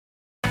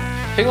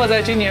苹果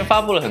在今年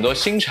发布了很多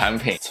新产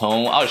品，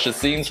从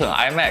24英寸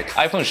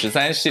iMac、iPhone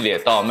 13系列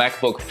到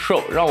MacBook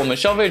Pro， 让我们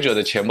消费者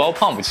的钱包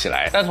胖不起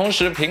来。但同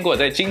时，苹果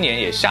在今年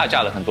也下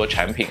架了很多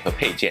产品和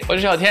配件。我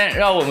是小天，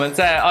让我们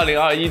在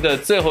2021的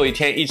最后一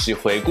天一起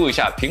回顾一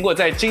下苹果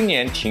在今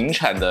年停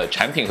产的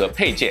产品和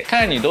配件，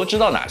看看你都知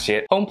道哪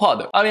些。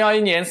HomePod， 2021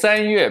年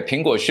3月，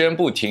苹果宣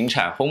布停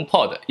产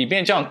HomePod， 以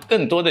便将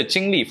更多的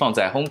精力放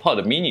在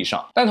HomePod mini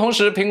上。但同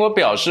时，苹果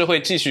表示会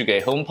继续给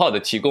HomePod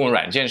提供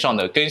软件上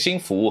的更新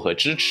服务和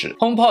支持。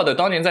HomePod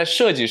当年在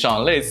设计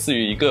上类似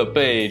于一个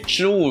被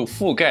织物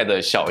覆盖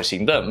的小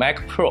型的 Mac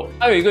Pro，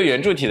 它有一个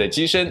圆柱体的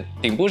机身，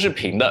顶部是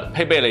平的，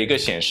配备了一个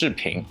显示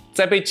屏，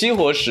在被激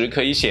活时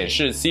可以显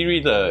示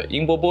Siri 的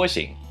音波波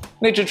形，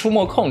内置触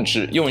摸控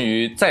制，用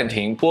于暂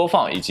停、播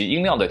放以及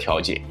音量的调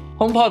节。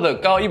HomePod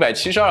高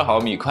172毫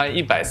米，宽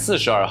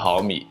142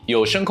毫米，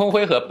有深空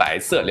灰和白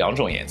色两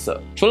种颜色。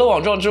除了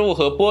网状织物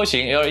和波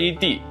形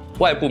LED，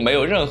 外部没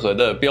有任何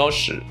的标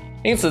识。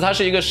因此，它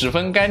是一个十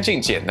分干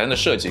净简单的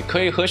设计，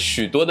可以和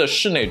许多的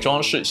室内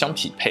装饰相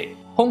匹配。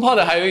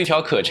HomePod 还有一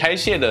条可拆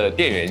卸的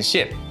电源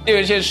线，电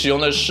源线使用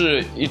的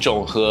是一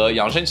种和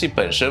扬声器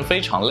本身非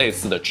常类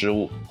似的织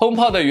物。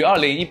HomePod 于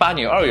2018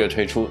年2月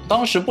推出，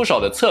当时不少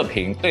的测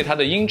评对它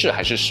的音质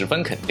还是十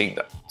分肯定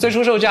的。最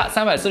初售价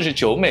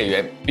349美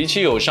元，比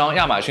起友商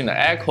亚马逊的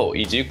Echo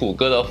以及谷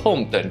歌的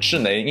Home 等智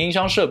能音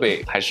箱设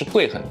备还是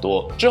贵很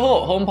多。之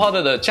后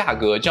HomePod 的价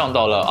格降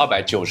到了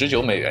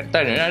299美元，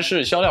但仍然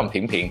是销量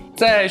平平。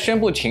在宣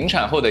布停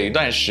产后的一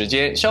段时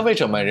间，消费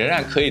者们仍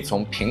然可以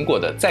从苹果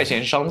的在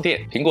线商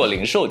店、苹果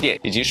零售店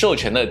以及授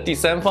权的第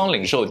三方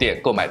零售店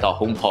购买到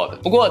HomePod。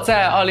不过，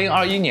在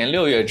2021年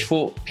6月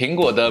初，苹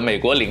果的美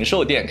国零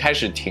售店开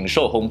始停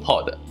售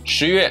HomePod。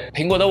10月，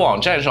苹果的网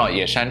站上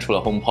也删除了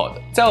HomePod。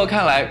在我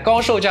看来，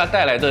高售价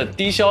带来的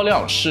低销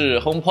量是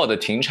HomePod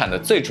停产的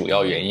最主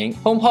要原因。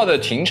HomePod 的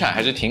停产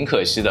还是挺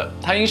可惜的，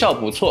它音效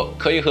不错，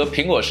可以和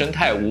苹果生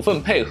态无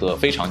缝配合，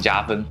非常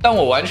加分。但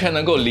我完全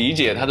能够理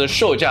解它的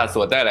售价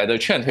所带来的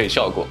劝退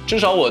效果。至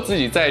少我自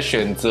己在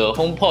选择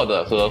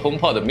HomePod 和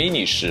HomePod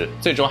mini 时，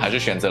最终还是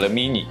选择了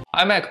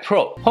mini。iMac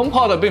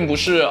Pro。HomePod 并不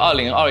是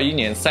2021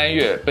年3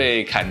月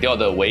被砍掉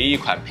的唯一一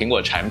款苹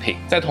果产品，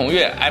在同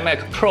月 iMac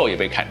Pro 也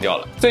被砍掉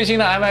了。最新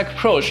的 iMac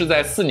Pro 是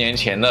在4年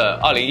前的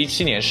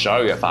2017年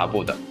12月发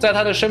布的，在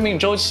它的生命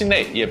周期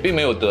内也并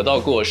没有得到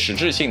过实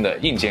质性的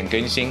硬件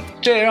更新，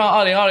这也让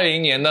2020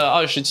年的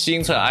27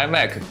英寸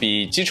iMac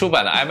比基础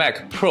版的 iMac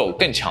Pro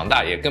更强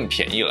大也更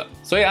便宜了，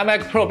所以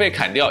iMac Pro 被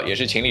砍掉也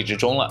是情理之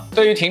中了。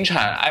对于停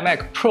产 iMac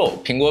Pro，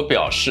 苹果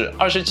表示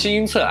27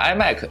英寸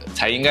iMac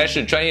才应该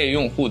是专业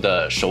用户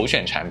的首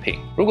选产品，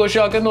如果需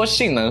要更多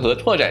性能和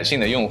拓展性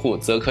的用户，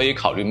则可以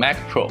考虑 Mac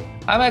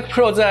Pro。iMac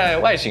Pro 在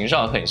外形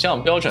上很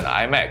像标准的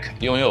iMac，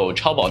 拥有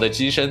超薄的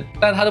机身，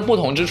但它的不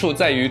同之处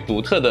在于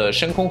独特的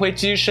深空灰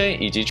机身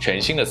以及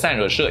全新的散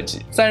热设计，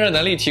散热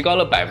能力提高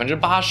了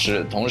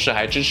80%，同时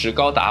还支持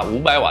高达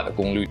500瓦的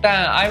功率。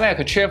但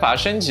iMac 缺乏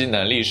升级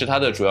能力是它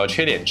的主要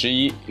缺点之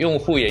一，用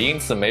户也因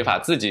此没法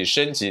自己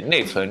升级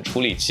内存、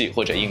处理器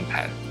或者硬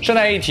盘。顺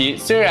带一提，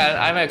虽然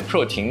iMac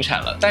Pro 停产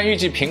了，但预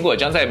计苹果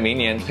将在明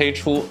年推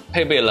出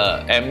配备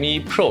了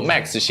M1 Pro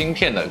Max 芯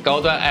片的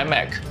高端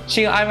iMac，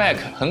 新 iMac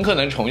很可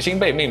能重新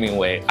被命名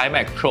为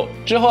iMac Pro。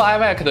之后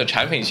iMac 的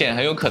产品线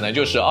很有可能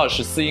就是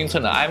24英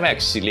寸的 iMac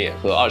系列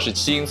和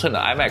27英寸的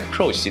iMac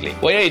Pro 系列。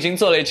我也已经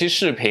做了一期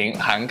视频，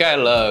涵盖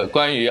了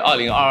关于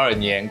2022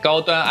年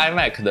高端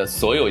iMac 的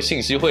所有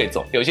信息汇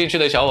总，有兴趣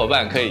的小伙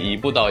伴可以移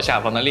步到下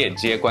方的链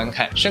接观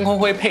看。深空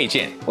灰配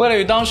件，为了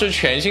与当时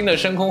全新的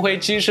深空灰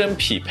机身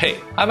匹配，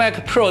 iMac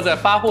Pro 在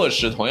发货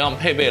时同样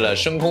配备了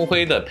深空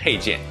灰的配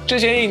件，这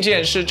些硬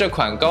件是这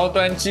款高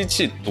端机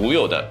器独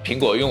有的，苹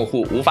果用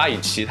户无法以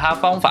其他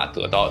方法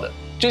得到的。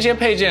这些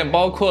配件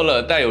包括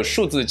了带有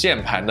数字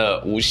键盘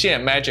的无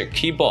线 Magic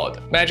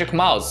Keyboard、Magic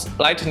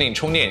Mouse、Lightning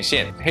充电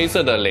线、黑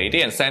色的雷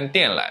电3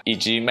电缆以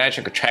及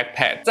Magic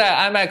Trackpad。在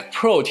iMac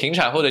Pro 停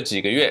产后的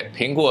几个月，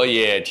苹果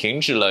也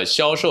停止了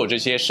销售这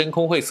些深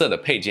空灰色的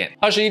配件。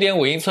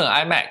21.5英寸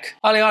iMac。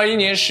2021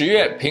年10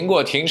月，苹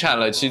果停产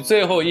了其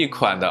最后一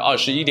款的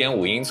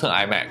21.5英寸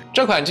iMac。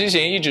这款机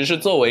型一直是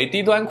作为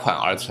低端款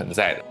而存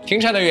在的。停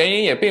产的原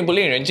因也并不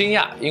令人惊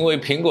讶，因为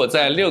苹果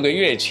在6个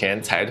月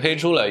前才推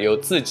出了由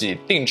自己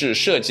定制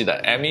设计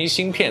的 M1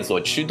 芯片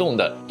所驱动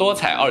的多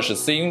彩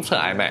24英寸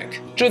iMac。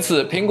至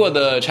此，苹果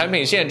的产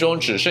品线中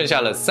只剩下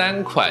了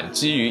3款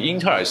基于英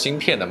特尔芯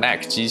片的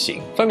Mac 机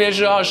型，分别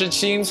是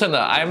27英寸的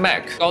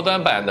iMac、高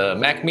端版的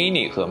Mac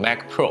mini 和 Mac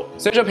Pro。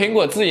随着苹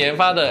果自研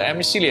发的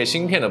M 系列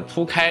芯片的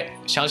铺开，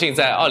相信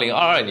在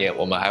2022年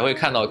我们还会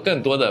看到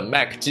更多的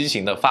Mac 机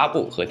型的发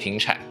布和停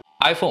产。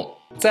iPhone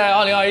在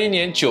2021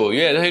年9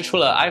月推出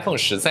了 iPhone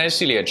 13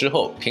系列之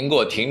后，苹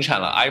果停产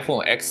了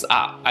iPhone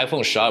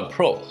XR、iPhone 12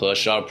 Pro 和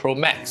12 Pro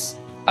Max。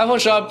iPhone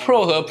 12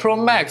 Pro 和 Pro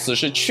Max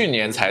是去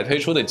年才推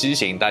出的机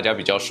型，大家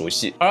比较熟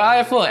悉。而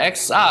iPhone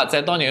XR 在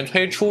当年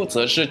推出，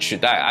则是取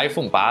代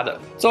iPhone 8的。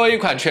作为一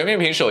款全面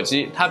屏手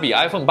机，它比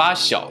iPhone 8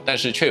小，但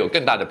是却有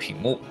更大的屏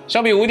幕。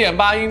相比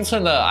 5.8 英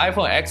寸的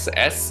iPhone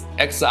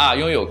XS，XR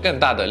拥有更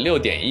大的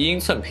 6.1 英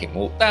寸屏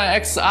幕，但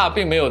XR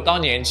并没有当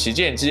年旗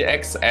舰机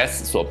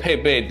XS 所配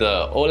备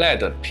的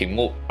OLED 屏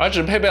幕，而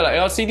只配备了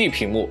LCD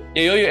屏幕。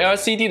也由于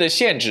LCD 的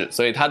限制，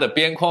所以它的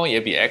边框也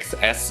比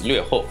XS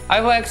略厚。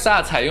iPhone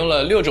XR 采用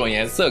了6种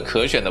颜色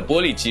可选的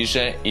玻璃机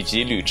身以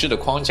及铝制的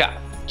框架，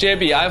这也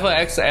比 iPhone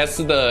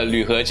XS 的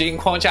铝合金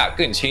框架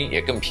更轻也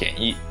更便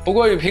宜。不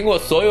过与苹果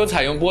所有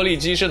采用玻璃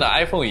机身的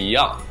iPhone 一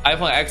样，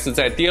 iPhone X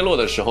在跌落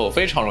的时候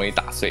非常容易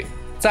打碎。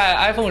在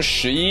iPhone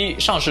 11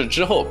上市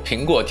之后，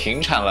苹果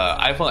停产了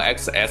iPhone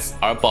XS，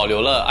 而保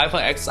留了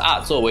iPhone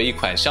XR 作为一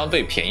款相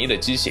对便宜的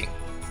机型。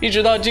一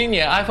直到今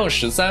年 iPhone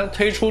 13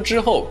推出之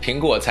后，苹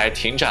果才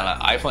停产了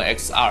iPhone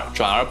XR，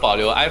 转而保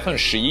留 iPhone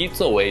 11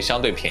作为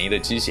相对便宜的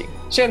机型。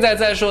现在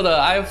在说的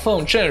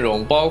iPhone 阵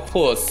容包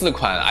括4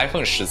款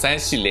iPhone 13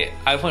系列、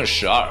iPhone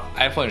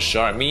 12、iPhone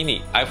 12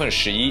 mini、iPhone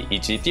 11以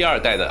及第2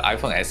代的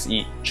iPhone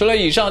SE。除了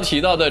以上提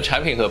到的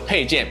产品和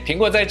配件，苹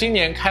果在今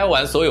年开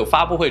完所有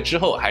发布会之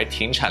后，还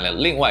停产了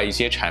另外一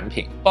些产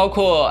品，包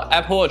括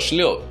Apple Watch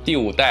 6、第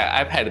5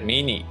代 iPad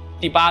mini、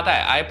第8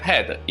代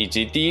iPad 以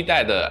及第1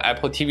代的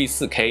Apple TV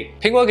 4K，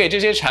 苹果给这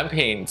些产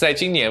品在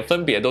今年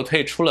分别都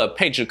推出了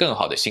配置更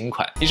好的新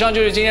款。以上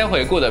就是今天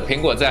回顾的苹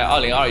果在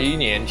2021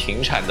年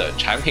停产的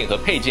产品和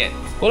配件。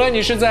无论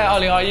你是在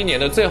2021年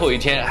的最后一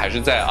天，还是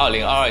在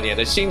2022年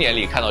的新年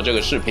里看到这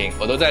个视频，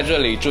我都在这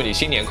里祝你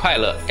新年快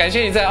乐！感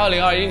谢你在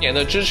2021年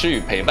的支持与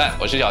陪伴。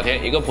我是小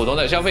天，一个普通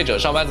的消费者、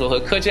上班族和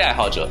科技爱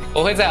好者。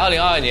我会在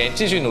2022年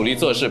继续努力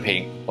做视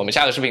频。我们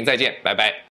下个视频再见，拜拜。